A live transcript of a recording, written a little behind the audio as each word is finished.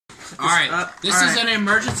this up. This is an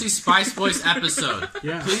emergency Spice Boys episode.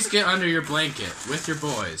 Yeah. Please get under your blanket with your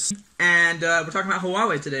boys. And we're talking about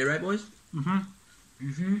Huawei today, right, boys?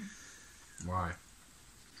 Why?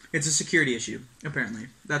 It's a security issue, apparently.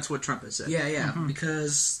 That's what Trump has said. Yeah,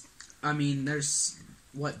 because, I mean, there's,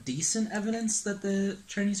 decent evidence that the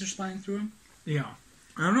Chinese are spying through them? Yeah.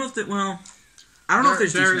 I don't know if I don't know if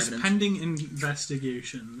there's There's pending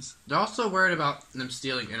investigations. They're also worried about them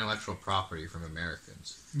stealing intellectual property from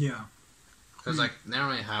Americans. Yeah. Because, they don't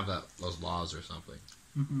really have those laws or something.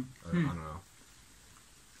 I don't know.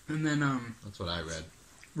 And then, That's what I read.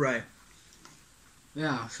 Right.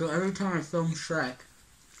 yeah, so every time I film Shrek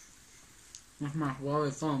with my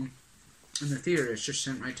Huawei phone in the theater, it's just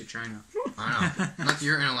sent right to China. I know. That's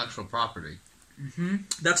your intellectual property.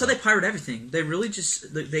 That's how they pirate everything. They really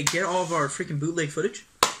just they get all of our freaking bootleg footage,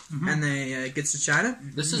 and they gets to China,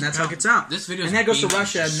 and that's how it gets out. This video and that goes to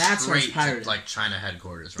Russia, and that's where it's pirated. Like China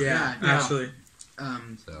headquarters, right? Yeah, Yeah. absolutely.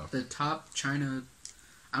 The top China,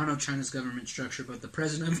 I don't know China's government structure, but the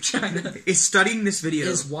president of China is studying this video.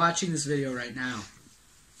 is watching this video right now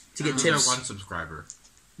to get We have tips. 1 subscriber.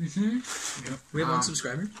 We have 1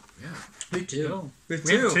 subscriber. Yeah. Me too. We have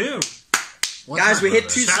We have 2. Guys, we hit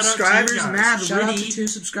 2 Shout out to you subscribers. guys. Mad Shout out Liddy. to 2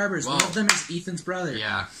 subscribers. Wow. One of them is Ethan's brother.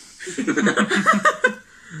 Yeah.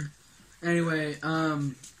 Anyway,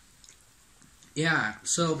 yeah.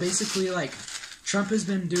 So basically, Trump has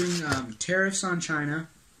been doing tariffs on China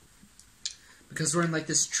because we're in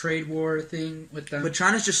this trade war thing with them. But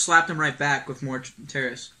China's just slapped them right back with more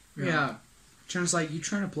tariffs. Yeah. China's like, you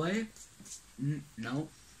trying to play? No.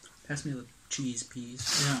 Pass me the cheese,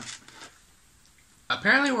 peas. Yeah.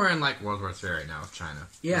 Apparently we're in World War III right now with China.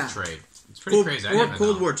 Yeah. With trade. It's pretty crazy. I Or didn't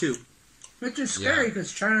Cold know. War II. Which is scary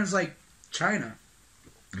because China's like China.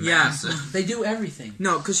 Yeah. Massive. They do everything.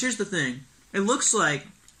 No, because here's the thing. It looks like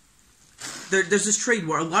there's this trade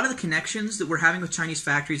war. A lot of the connections that we're having with Chinese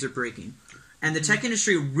factories are breaking. And the tech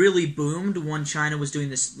industry really boomed when China was doing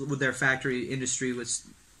this with their factory industry was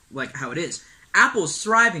how it is. Apple's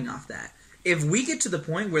thriving off that. If we get to the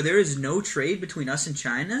point where there is no trade between us and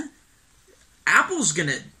China, Apple's going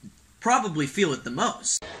to probably feel it the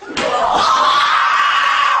most.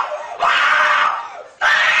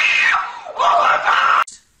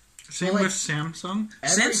 Same with Samsung.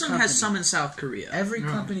 Samsung has some in South Korea. Every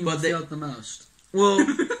company will But feel it the most. Well,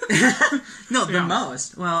 no, the Yeah.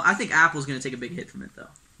 most. Well, I think Apple's going to take a big hit from it, though.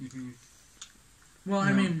 Well,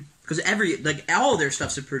 I mean... Because all their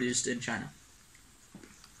stuff's produced in China.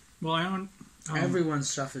 Well, I don't... everyone's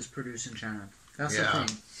stuff is produced in China. That's Yeah. the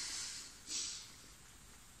thing.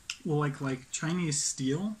 Well, like Chinese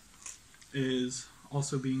steel is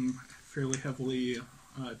also being fairly heavily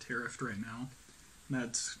tariffed right now.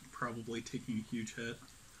 That's probably taking a huge hit.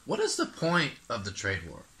 What is the point of the trade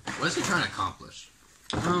war? What is he trying to accomplish?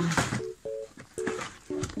 I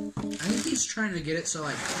think he's trying to get it so,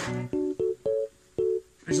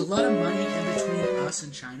 there's a lot of money in between us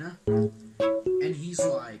and China, and he's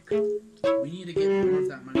like, we need to get more of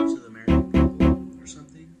that money to the American people, or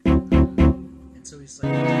something. And so he's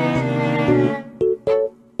like...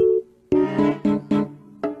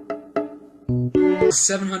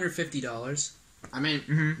 $750. I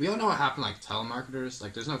mean, we all know what happened, telemarketers.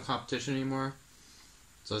 There's no competition anymore.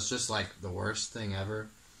 So it's just, the worst thing ever.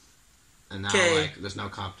 And now, 'Kay. there's no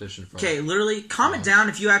competition for Okay, literally, comment down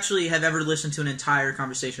if you actually have ever listened to an entire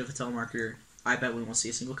conversation with a telemarketer. I bet we won't see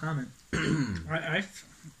a single comment. I've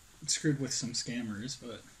screwed with some scammers,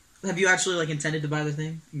 but Have you actually, intended to buy the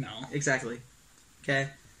thing? no. Exactly. Okay?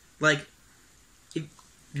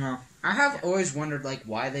 No. I have always wondered,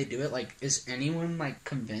 why they do it. Is anyone,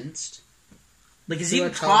 convinced? Is Do it a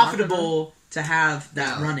even telemarketer? profitable to have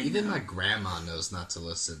that Yeah, running? Even my grandma knows not to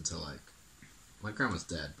listen to, my grandma's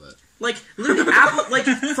dead, but... Literally, Apple,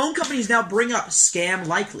 phone companies now bring up scam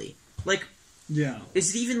likely. Yeah.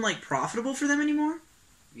 Is it even, profitable for them anymore?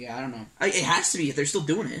 Yeah, I don't know. It has to be if they're still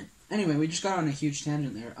doing it. Anyway, we just got on a huge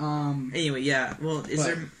tangent there. Anyway, yeah. Well,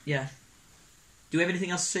 yeah. Do we have anything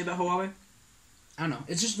else to say about Huawei? I don't know.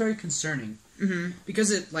 It's just very concerning. Mm-hmm. Because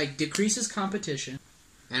it, decreases competition.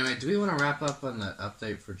 Anyway, do we want to wrap up on the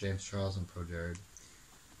update for James Charles and Projared?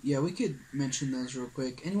 Yeah, we could mention those real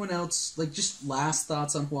quick. Anyone else, just last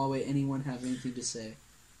thoughts on Huawei? Anyone have anything to say?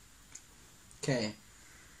 Okay.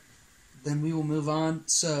 Then we will move on.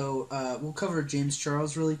 So, we'll cover James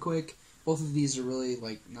Charles really quick. Both of these are really,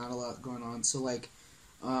 not a lot going on. So, I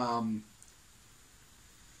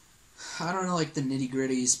don't know, the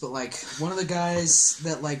nitty-gritties, but, one of the guys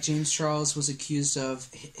that, James Charles was accused of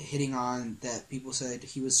hitting on that people said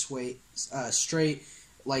he was straight,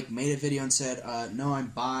 made a video and said, no, I'm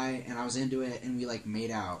bi, and I was into it, and we,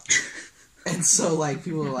 made out. And so, like,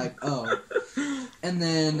 people are like, oh. And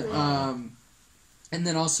then, and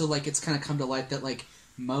then also, like, it's kind of come to light that, like,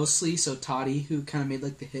 mostly, so Toddy, who kind of made,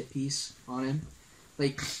 like, the hit piece on him,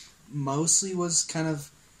 like, mostly was kind of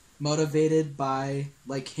motivated by,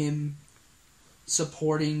 like, him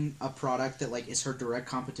supporting a product that, like, is her direct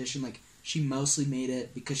competition. Like, she mostly made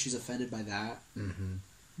it because she's offended by that. Mm-hmm.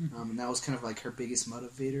 And that was kind of, like, her biggest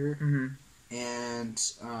motivator. Mm-hmm. And,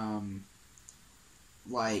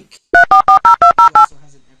 like, he also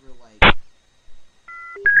hasn't ever, like,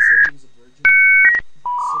 he said he was a virgin as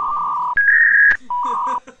well.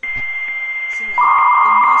 So, like,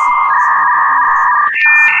 the most it possibly could be is,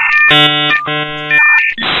 like,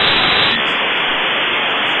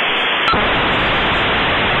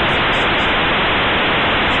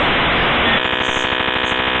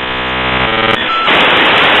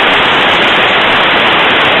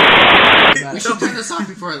 We should turn this off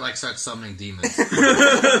before it like starts summoning demons.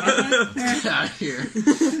 Get out of here.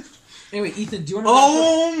 Anyway, Ethan, do you want to...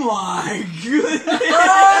 Oh my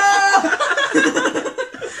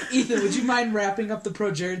god! Ethan, would you mind wrapping up the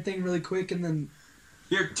Projared thing really quick and then...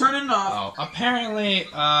 You're turning off. Oh, apparently,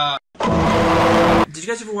 Did you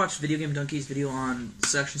guys ever watch Video Game Donkey's video on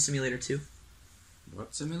Section Simulator 2?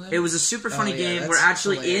 what simulator? It was a super funny yeah, game that's where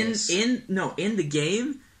actually hilarious. in the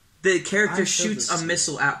game, the character I showed shoots this a to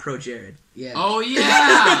missile at Projared. Yeah. Oh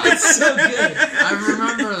yeah, It's so good. I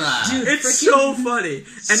remember that. Dude, It's freaking so funny,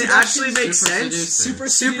 and it actually makes Super sense. Seducer.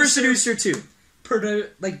 Super Seducer 2.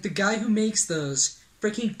 Like, the guy who makes those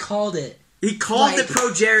freaking called it. He called Like, that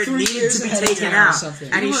Projared 3 needed years to be ahead of taken time or out,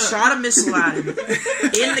 something. and he shot a missile at him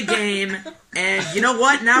in the game. And you know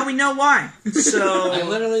what? Now we know why. So I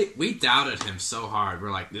literally... We doubted him so hard.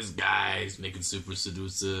 We're like, this guy's making Super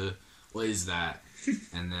Seducer. What is that?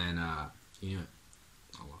 And then, you know,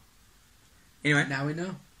 oh well. anyway, Now we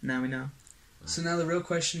know. now we know. So now the real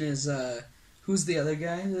question is, who's the other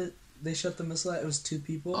guy that they shot the missile at? It was 2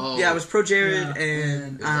 people? Oh, Yeah, it was Projared Yeah,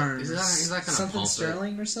 and and- I don't know. He's like in a something pulpit.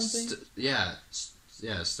 Sterling or something? Yeah,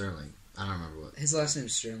 Sterling. I don't remember what. His last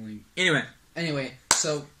name's Sterling. Anyway,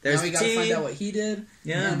 So There's now we the gotta find team. out what he did.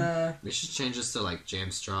 yeah. And, We should change this to like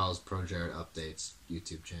James Charles Projared Updates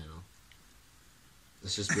YouTube channel.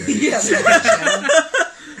 Let's just be yeah, that's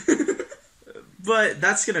the channel. But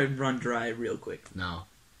that's gonna run dry real quick. No.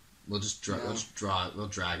 We'll just No. we'll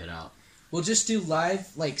drag it out. We'll just do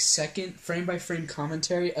live, like, second frame-by-frame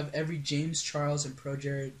commentary of every James Charles and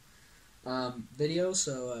Projared video,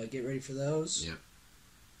 so get ready for those. Yep.